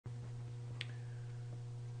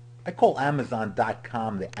I call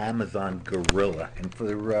Amazon.com the Amazon Guerilla, and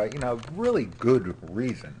for really good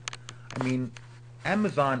reason. I mean,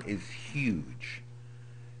 Amazon is huge.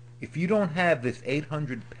 If you don't have this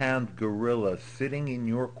 800-pound gorilla sitting in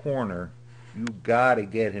your corner, you gotta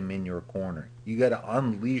get him in your corner. You gotta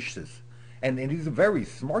unleash this, and he's a very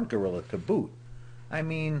smart gorilla to boot. I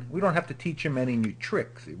mean, we don't have to teach him any new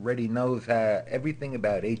tricks. He already knows everything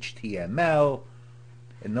about HTML.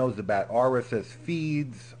 It knows about RSS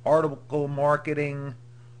feeds, article marketing,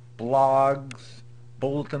 blogs,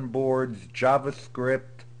 bulletin boards, JavaScript.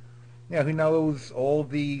 He knows all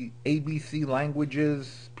the ABC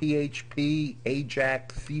languages, PHP,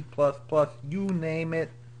 Ajax, C++, you name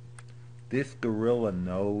it. This gorilla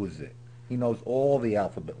knows it. He knows all the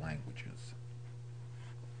alphabet languages.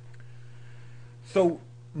 So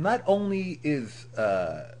not only is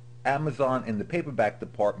Amazon in the paperback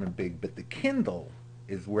department big, but the Kindle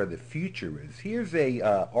is where the future is. Here's a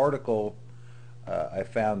article I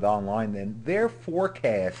found online, and they're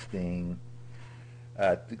forecasting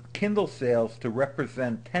the Kindle sales to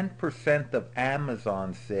represent 10% of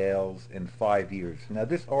Amazon sales in 5 years. Now,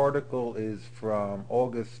 this article is from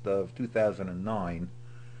August of 2009.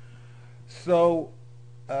 So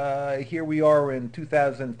here we are in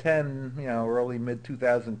 2010, early mid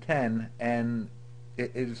 2010, and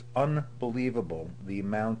it is unbelievable the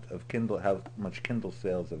amount of Kindle, how much Kindle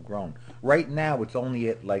sales have grown. Right now, it's only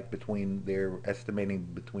at they're estimating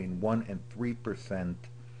between 1 and 3%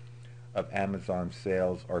 of Amazon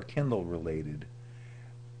sales are Kindle related,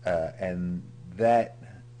 and that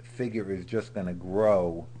figure is just going to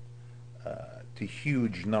grow to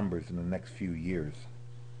huge numbers in the next few years.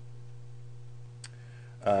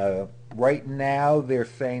 Right now, they're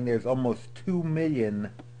saying there's almost 2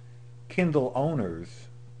 million Kindle owners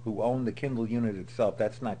who own the Kindle unit itself.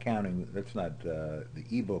 That's not the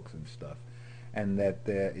ebooks and stuff, and that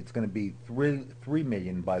it's going to be 3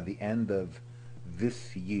 million by the end of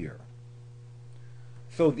this year.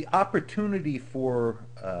 So the opportunity for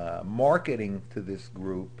marketing to this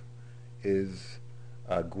group is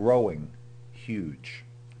growing huge,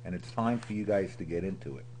 and it's time for you guys to get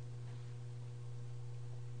into it.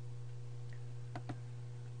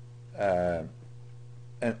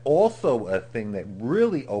 And also a thing that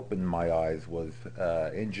really opened my eyes was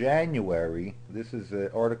in January. This is an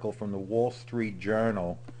article from the Wall Street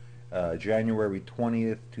Journal, January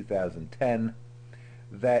 20th, 2010,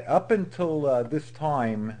 that up until this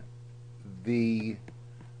time, the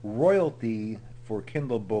royalty for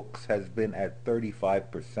Kindle books has been at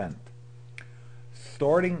 35%.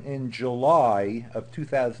 Starting in July of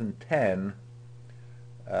 2010,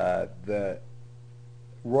 the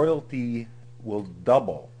royalty will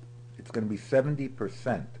double. It's going to be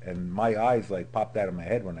 70%, and my eyes popped out of my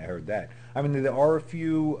head when I heard that. I mean, there are a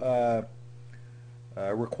few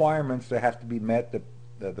requirements that have to be met.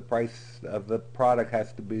 The price of the product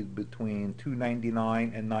has to be between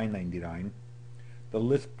 $2.99 and $9.99. The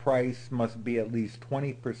list price must be at least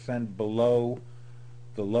 20% below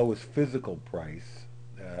the lowest physical price.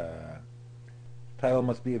 Title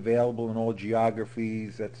must be available in all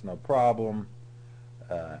geographies. That's no problem.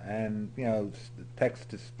 And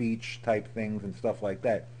text-to-speech type things and stuff like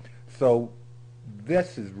that. So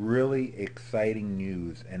this is really exciting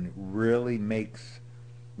news, and it really makes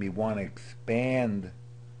me want to expand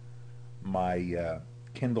my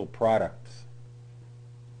Kindle products.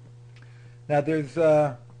 Now there's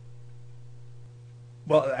well,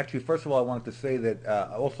 actually, first of all, I wanted to say that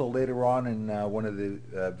also later on in one of the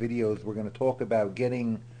videos, we're going to talk about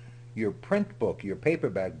getting your print book, your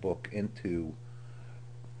paperback book, into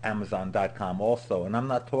Amazon.com also. And I'm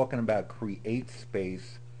not talking about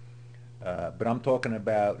CreateSpace, but I'm talking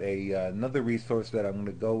about another resource that I'm going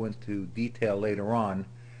to go into detail later on.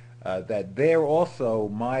 That there also,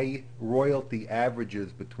 my royalty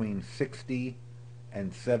averages between 60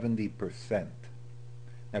 and 70%.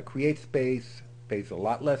 Now, CreateSpace pays a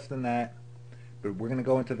lot less than that, but we're going to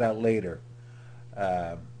go into that later.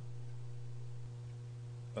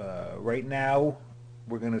 Right now,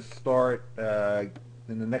 we're going to start,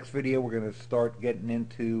 in the next video, we're going to start getting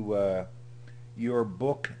into your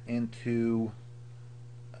book into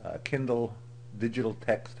Kindle digital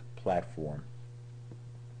text platform.